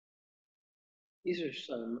These are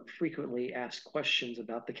some frequently asked questions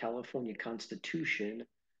about the California Constitution,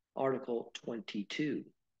 Article 22.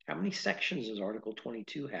 How many sections does Article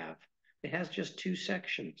 22 have? It has just two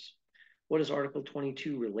sections. What does Article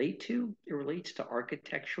 22 relate to? It relates to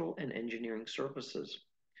architectural and engineering services.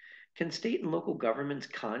 Can state and local governments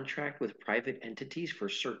contract with private entities for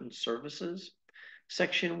certain services?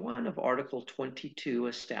 Section 1 of Article 22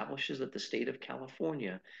 establishes that the state of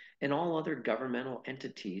California and all other governmental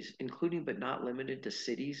entities, including but not limited to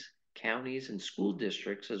cities, counties, and school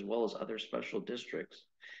districts, as well as other special districts,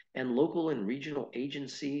 and local and regional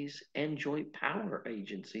agencies and joint power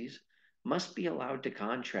agencies, must be allowed to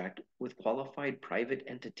contract with qualified private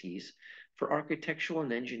entities for architectural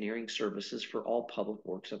and engineering services for all public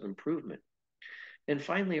works of improvement. And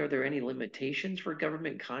finally, are there any limitations for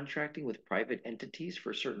government contracting with private entities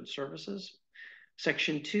for certain services?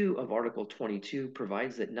 Section 2 of Article 22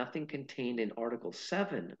 provides that nothing contained in Article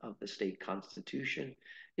 7 of the state constitution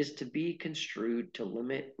is to be construed to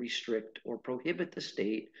limit, restrict, or prohibit the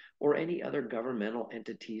state or any other governmental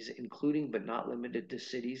entities, including but not limited to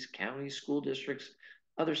cities, counties, school districts,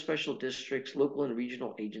 other special districts, local and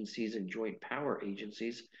regional agencies, and joint power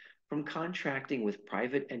agencies, from contracting with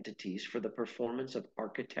private entities for the performance of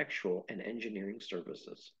architectural and engineering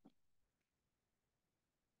services.